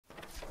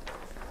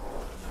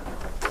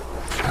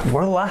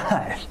We're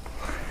live.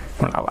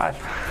 We're not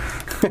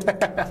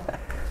live.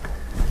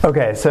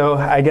 Okay, so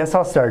I guess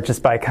I'll start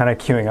just by kind of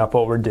queuing up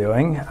what we're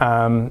doing.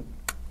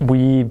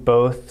 We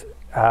both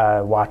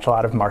watch a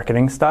lot of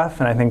marketing stuff,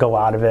 and I think a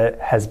lot of it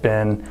has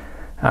been,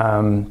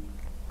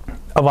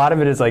 a lot of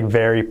it is like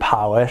very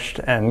polished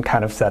and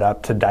kind of set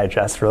up to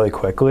digest really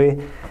quickly.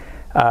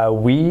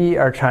 We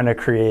are trying to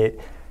create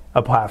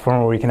a platform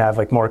where we can have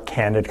like more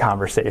candid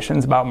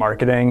conversations about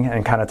marketing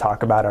and kind of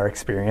talk about our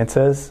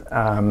experiences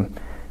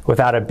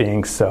without it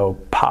being so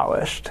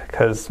polished,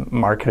 because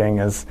marketing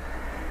it's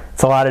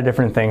a lot of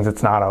different things.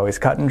 It's not always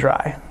cut and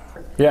dry.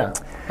 Yeah,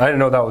 I didn't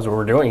know that was what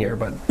we're doing here,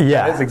 but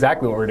yeah, that's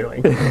exactly what we're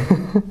doing.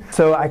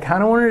 So I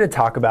kind of wanted to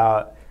talk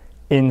about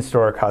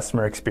in-store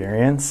customer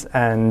experience,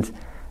 and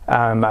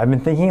I've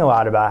been thinking a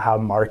lot about how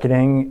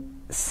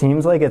marketing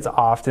seems like it's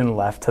often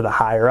left to the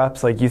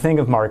higher-ups. Like, you think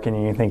of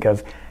marketing, you think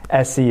of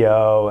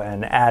SEO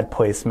and ad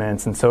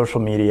placements and social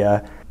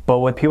media, but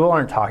what people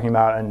aren't talking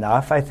about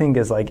enough, I think,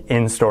 is like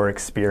in-store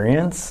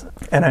experience.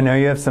 And I know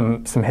you have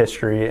some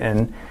history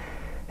in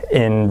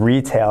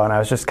retail, and I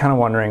was just kind of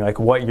wondering like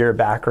what your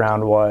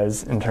background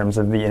was in terms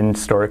of the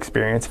in-store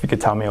experience. If you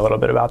could tell me a little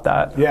bit about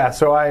that. Yeah,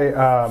 so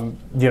I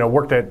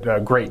worked at a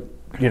great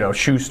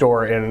shoe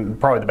store, and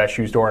probably the best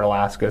shoe store in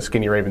Alaska,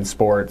 Skinny Raven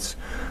Sports,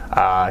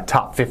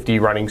 top 50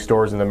 running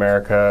stores in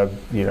America,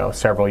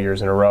 several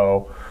years in a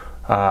row.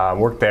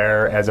 Worked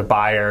there as a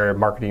buyer,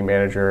 marketing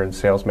manager, and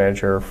sales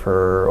manager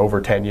for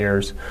over 10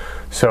 years.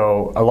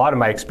 So a lot of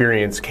my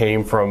experience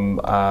came from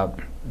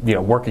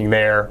working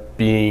there,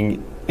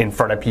 being in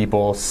front of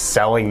people,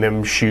 selling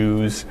them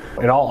shoes.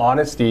 In all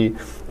honesty,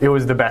 it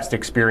was the best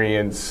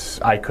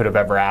experience I could have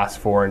ever asked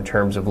for in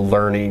terms of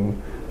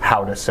learning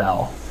how to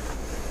sell.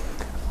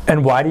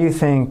 And why do you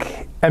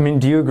think,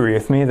 do you agree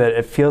with me that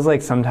it feels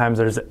like sometimes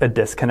there's a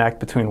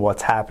disconnect between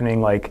what's happening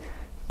like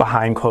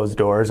behind closed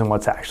doors and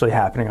what's actually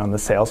happening on the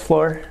sales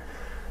floor?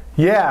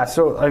 Yeah,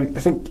 so I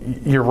think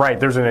you're right.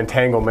 There's an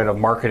entanglement of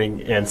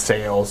marketing and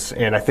sales,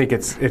 and I think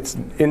it's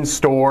in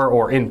store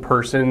or in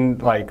person.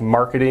 Like,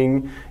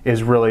 marketing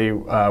is really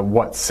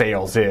what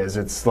sales is.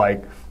 It's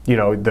like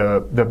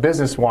the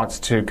business wants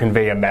to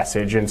convey a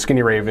message. In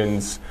Skinny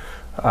Raven's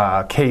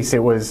case,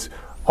 it was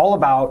all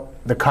about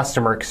the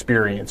customer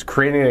experience,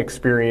 creating an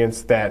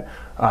experience that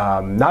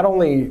not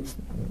only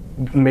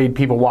made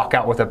people walk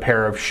out with a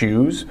pair of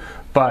shoes,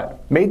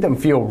 but made them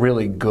feel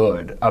really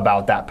good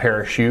about that pair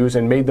of shoes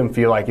and made them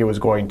feel like it was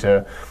going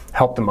to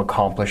help them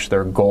accomplish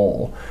their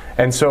goal.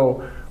 And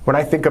so when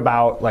I think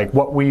about like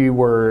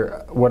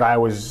what I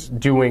was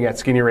doing at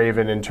Skinny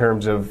Raven in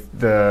terms of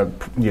the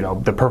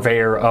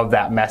purveyor of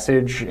that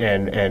message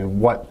and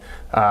what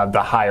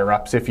the higher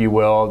ups, if you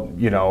will,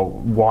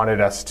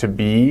 wanted us to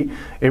be,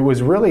 it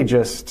was really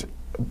just,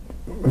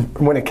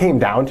 when it came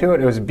down to it,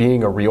 it was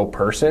being a real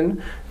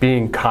person,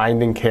 being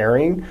kind and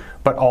caring,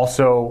 but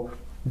also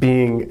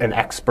being an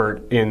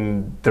expert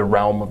in the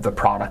realm of the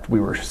product we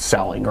were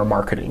selling or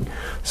marketing.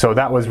 So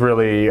that was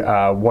really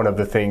one of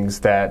the things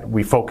that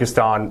we focused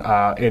on.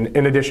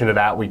 In addition to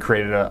that, we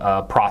created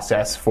a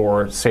process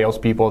for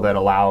salespeople that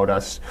allowed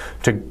us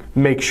to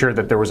make sure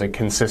that there was a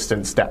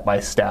consistent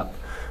step-by-step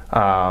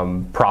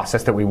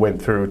process that we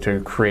went through to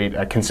create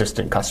a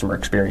consistent customer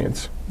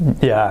experience.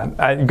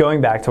 Yeah,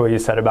 going back to what you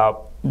said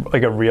about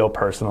like a real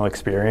personal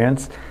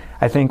experience,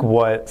 I think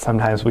what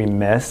sometimes we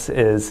miss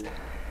is,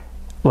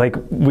 like,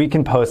 we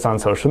can post on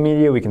social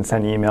media, we can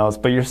send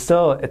emails, but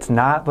it's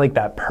not like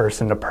that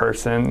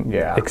person-to-person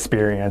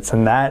experience,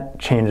 and that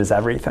changes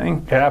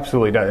everything. It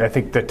absolutely does. I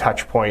think the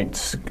touch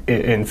points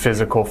in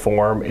physical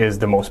form is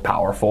the most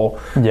powerful.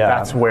 Yeah.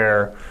 That's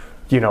where,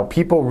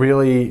 people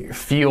really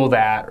feel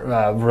that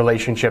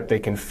relationship. They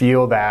can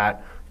feel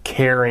that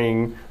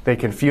caring. They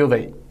can feel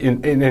that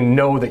and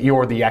know that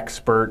you're the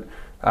expert.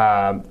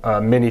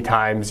 Many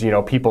times,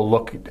 people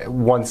look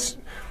once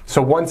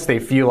they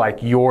feel like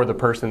you're the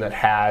person that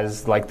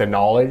has like the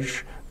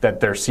knowledge that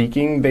they're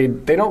seeking, they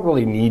don't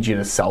really need you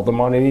to sell them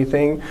on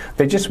anything.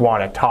 They just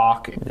want to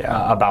talk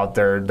about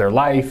their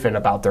life and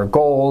about their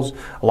goals.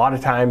 A lot of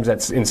times,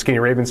 that's in Skinny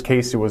Raven's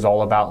case, it was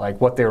all about like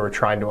what they were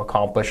trying to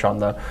accomplish on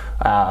the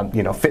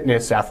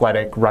fitness,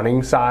 athletic,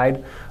 running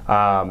side.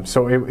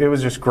 So it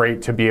was just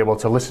great to be able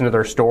to listen to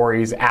their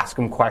stories, ask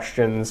them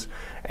questions,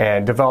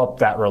 and develop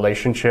that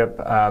relationship.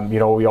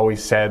 We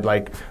always said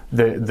like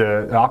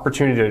the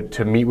opportunity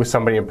to meet with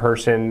somebody in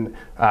person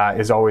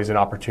is always an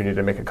opportunity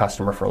to make a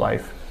customer for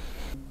life.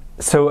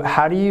 So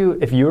how do you,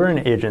 if you were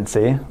an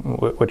agency,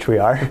 which we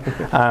are,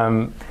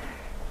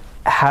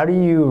 how do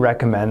you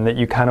recommend that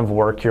you kind of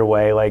work your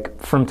way,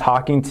 like from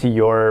talking to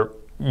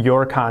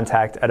your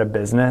contact at a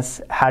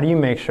business, how do you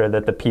make sure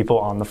that the people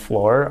on the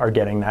floor are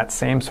getting that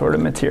same sort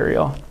of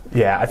material?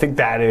 Yeah, I think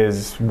that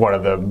is one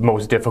of the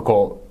most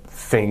difficult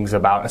things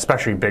about,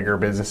 especially bigger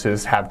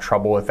businesses have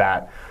trouble with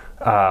that.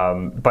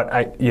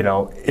 But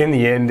in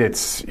the end,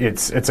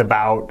 it's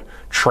about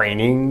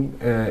training.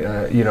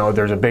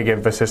 There's a big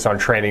emphasis on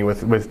training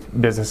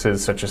with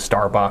businesses such as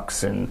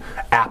Starbucks, and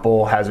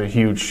Apple has a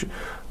huge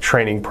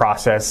training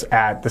process.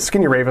 At the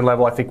Skinny Raven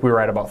level, I think we were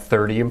at about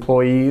 30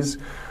 employees.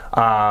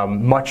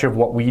 Much of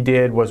what we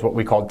did was what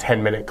we called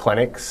 10-minute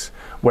clinics,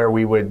 where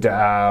we would,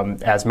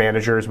 as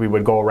managers, we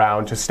would go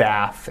around to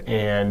staff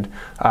and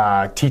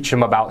teach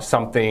them about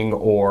something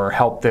or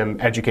help them,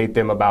 educate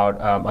them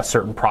about a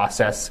certain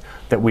process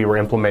that we were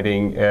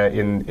implementing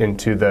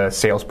into the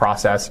sales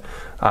process.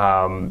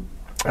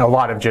 A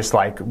lot of just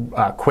like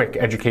quick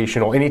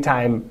educational.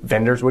 Anytime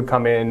vendors would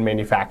come in,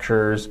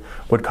 manufacturers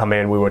would come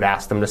in, we would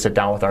ask them to sit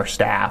down with our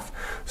staff.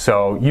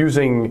 So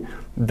using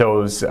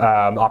those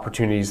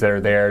opportunities that are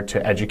there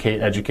to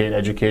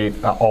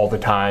educate all the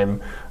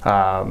time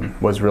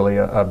was really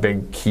a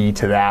big key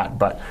to that.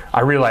 But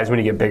I realize when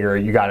you get bigger,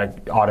 you got to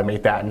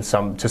automate that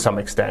to some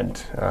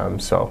extent.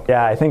 So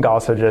yeah, I think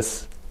also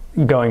just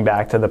going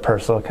back to the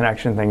personal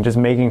connection thing, just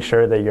making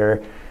sure that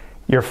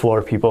your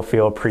floor people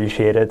feel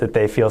appreciated, that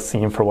they feel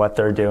seen for what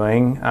they're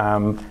doing,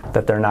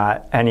 that they're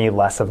not any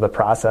less of the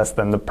process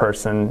than the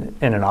person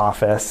in an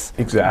office.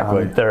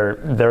 Exactly.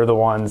 They're the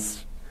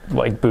ones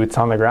like boots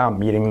on the ground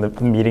meeting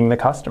the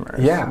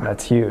customers. Yeah,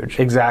 that's huge.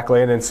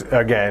 Exactly. And it's,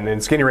 again,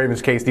 in Skinny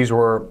Raven's case, these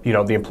were,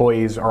 the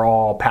employees are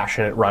all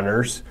passionate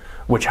runners,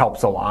 which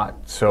helps a lot.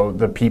 So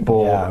the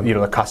people,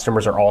 the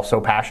customers are also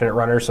passionate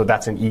runners, so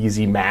that's an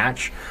easy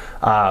match.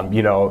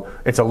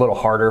 It's a little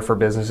harder for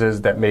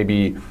businesses that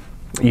maybe,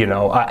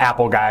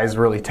 Apple guy's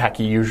really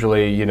techie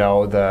usually,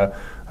 the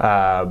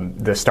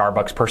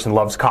Starbucks person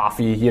loves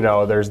coffee,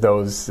 there's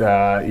those,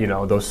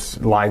 those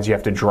lines you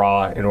have to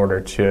draw in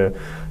order to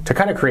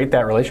kind of create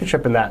that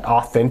relationship and that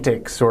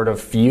authentic sort of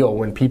feel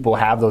when people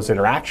have those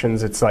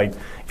interactions. It's like,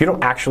 if you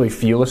don't actually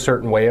feel a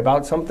certain way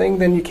about something,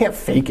 then you can't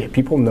fake it.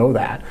 People know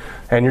that.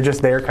 And you're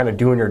just there kind of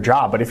doing your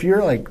job. But if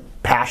you're like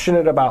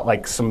passionate about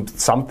like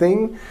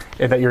something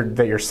that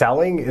you're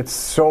selling, it's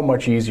so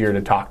much easier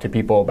to talk to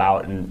people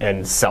about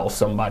and sell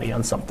somebody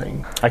on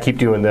something. I keep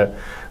doing the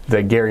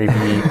Gary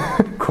Vee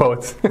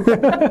quotes.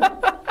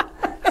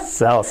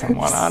 Sell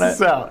someone on it.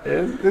 Sell.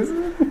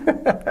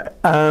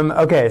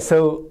 Okay,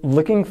 so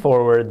looking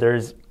forward,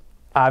 there's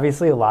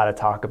obviously a lot of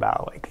talk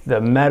about like the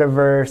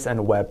metaverse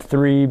and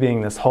Web3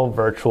 being this whole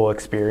virtual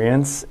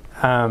experience.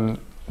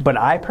 But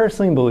I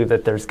personally believe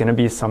that there's going to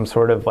be some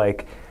sort of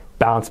like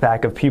bounce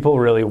back of people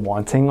really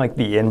wanting like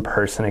the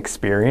in-person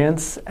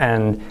experience.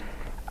 And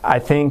I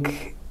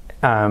think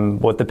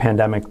what the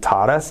pandemic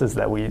taught us is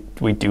that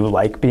we do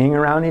like being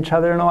around each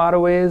other in a lot of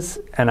ways.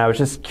 And I was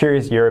just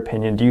curious your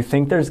opinion. Do you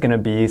think there's going to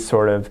be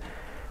sort of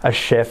a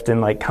shift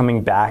in like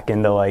coming back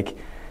into like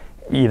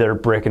either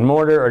brick and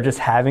mortar or just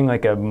having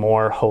like a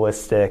more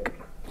holistic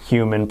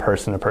human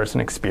person-to-person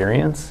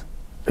experience?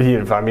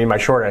 My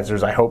short answer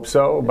is I hope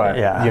so. But,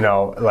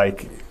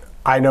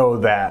 I know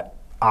that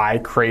I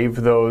crave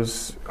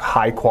those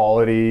high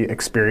quality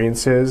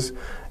experiences.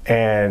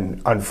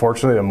 And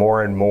unfortunately, the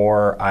more and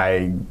more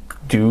I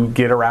do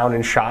get around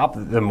and shop,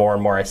 the more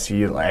and more I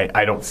see it.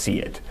 I don't see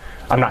it.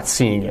 I'm not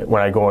seeing it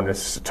when I go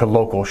into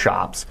local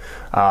shops.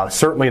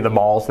 Certainly the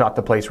mall's not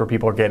the place where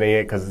people are getting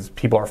it because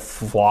people are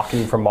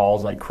flocking from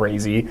malls like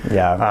crazy.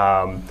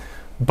 Yeah.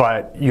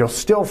 But you'll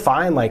still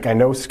find, like, I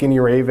know Skinny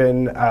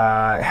Raven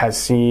has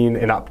seen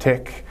an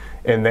uptick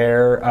in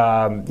their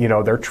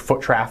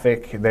foot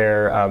traffic,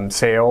 their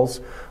sales.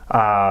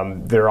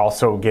 They're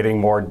also getting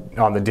more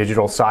on the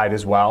digital side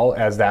as well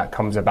as that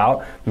comes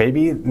about.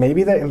 Maybe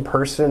the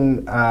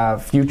in-person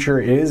future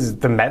is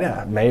the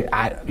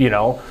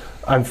meta.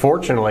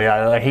 Unfortunately,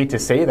 I hate to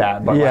say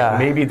that, but like,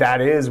 maybe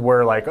that is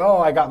where like, oh,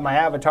 I got my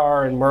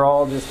avatar and we're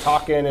all just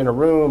talking in a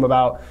room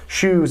about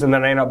shoes and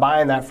then I end up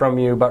buying that from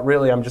you, but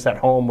really I'm just at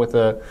home with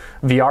a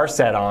VR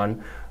set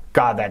on.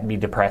 God, that'd be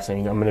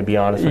depressing. I'm going to be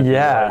honest with you.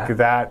 Like,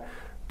 that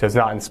does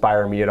not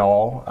inspire me at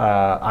all.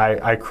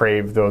 I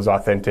crave those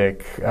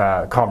authentic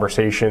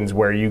conversations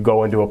where you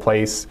go into a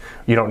place,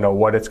 you don't know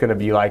what it's going to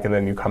be like, and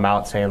then you come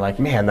out saying like,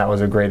 man, that was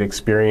a great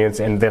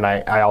experience, and then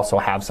I also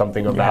have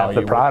something of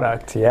value. The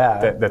product,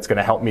 that's going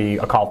to help me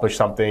accomplish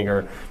something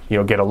or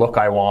get a look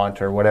I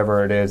want or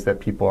whatever it is that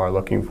people are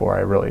looking for.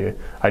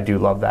 I do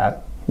love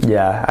that.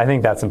 Yeah, I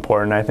think that's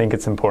important. I think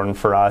it's important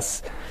for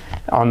us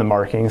on the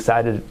marketing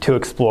side to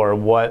explore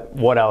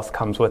what else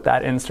comes with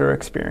that in-store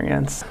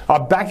experience.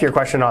 Back to your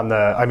question on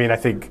I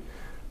think,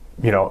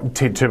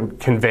 to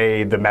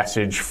convey the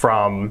message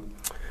from,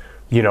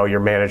 your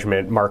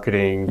management,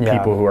 marketing,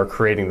 people who are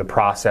creating the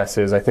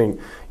processes, I think,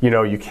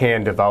 you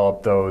can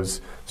develop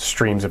those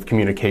streams of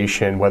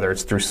communication, whether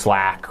it's through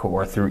Slack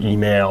or through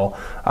email,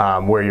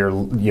 where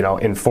you're,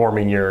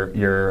 informing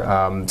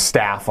your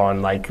staff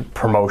on like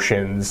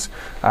promotions,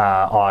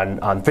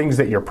 on things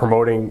that you're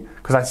promoting.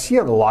 Because I see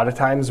it a lot of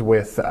times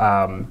with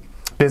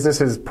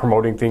businesses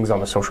promoting things on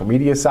the social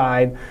media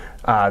side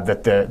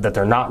that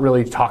they're not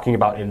really talking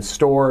about in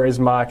store as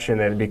much, and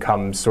then it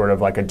becomes sort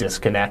of like a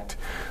disconnect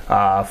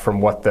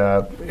from what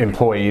the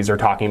employees are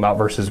talking about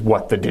versus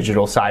what the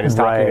digital side is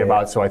talking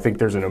about. So I think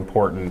there's an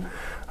important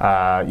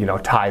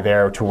tie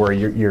there to where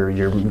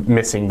you're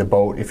missing the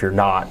boat if you're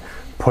not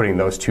putting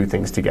those two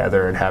things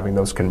together and having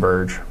those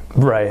converge.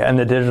 Right, and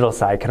the digital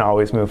side can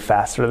always move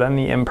faster than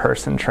the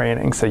in-person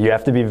training, so you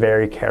have to be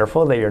very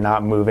careful that you're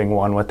not moving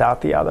one without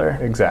the other.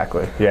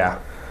 Exactly, yeah.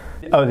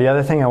 Oh, the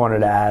other thing I wanted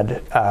to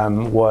add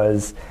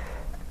was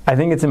I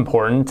think it's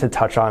important to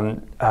touch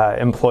on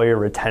employee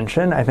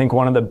retention. I think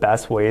one of the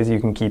best ways you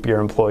can keep your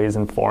employees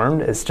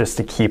informed is just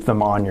to keep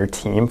them on your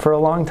team for a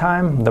long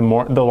time. The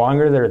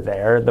longer they're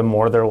there, the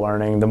more they're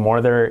learning, the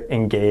more they're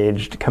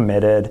engaged,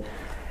 committed.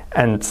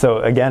 And so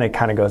again, it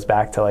kind of goes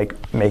back to like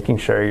making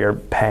sure you're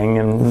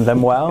paying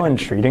them well and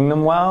treating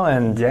them well.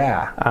 And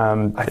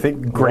I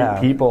think great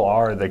people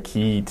are the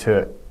key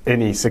to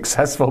any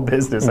successful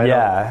business.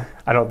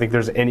 I don't think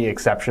there's any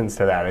exceptions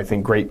to that. I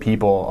think great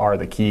people are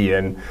the key,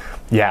 and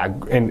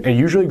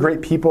usually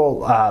great people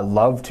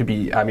love to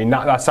be, I mean,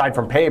 not aside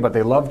from pay, but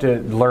they love to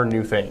learn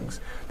new things.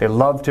 They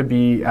love to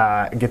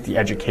get the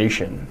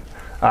education.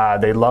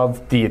 They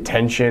love the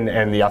attention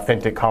and the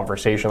authentic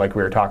conversation like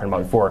we were talking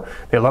about before.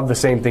 They love the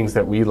same things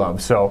that we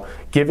love. So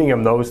giving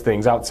them those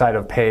things outside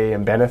of pay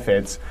and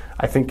benefits,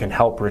 I think can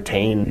help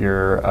retain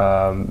your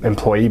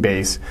employee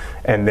base.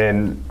 And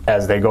then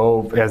as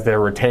they're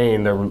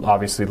retained, they're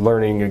obviously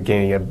learning and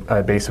gaining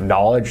a base of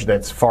knowledge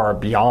that's far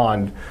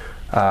beyond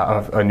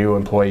a new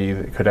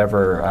employee could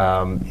ever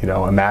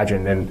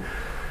imagine. And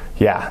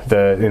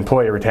the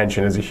employee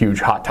retention is a huge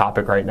hot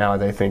topic right now.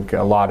 And I think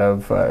a lot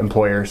of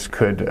employers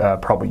could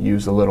probably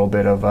use a little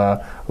bit of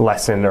a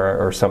lesson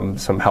or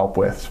some help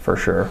with, for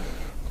sure.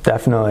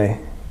 Definitely.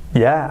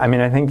 Yeah, I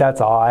mean, I think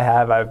that's all I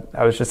have.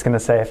 I was just going to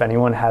say, if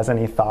anyone has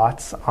any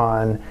thoughts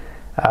on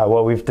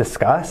what we've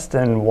discussed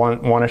and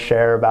want to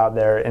share about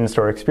their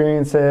in-store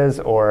experiences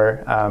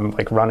or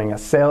like running a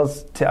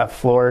sales team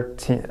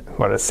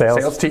on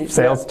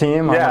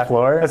the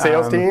floor. A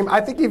sales team. I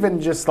think even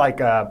just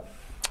like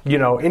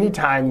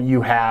anytime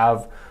you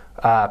have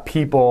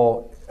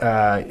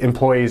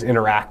employees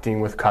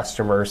interacting with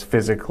customers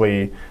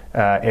physically,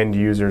 end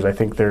users, I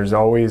think there's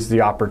always the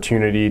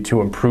opportunity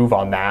to improve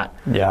on that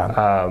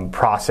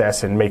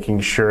process and making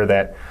sure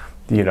that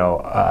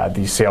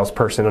the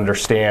salesperson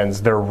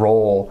understands their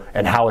role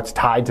and how it's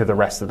tied to the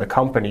rest of the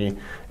company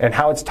and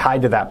how it's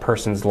tied to that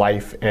person's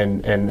life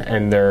and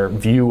their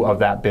view of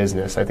that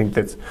business. I think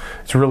it's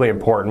really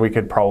important. We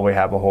could probably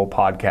have a whole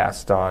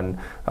podcast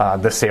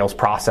on the sales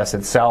process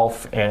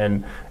itself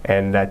and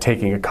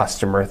taking a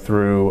customer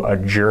through a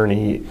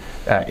journey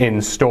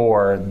in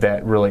store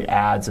that really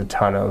adds a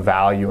ton of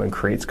value and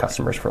creates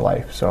customers for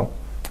life. So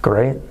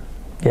great.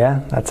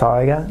 Yeah, that's all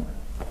I got.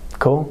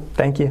 Cool.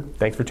 Thank you.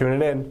 Thanks for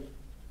tuning in.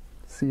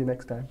 See you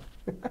next time.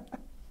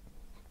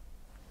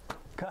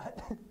 Cut.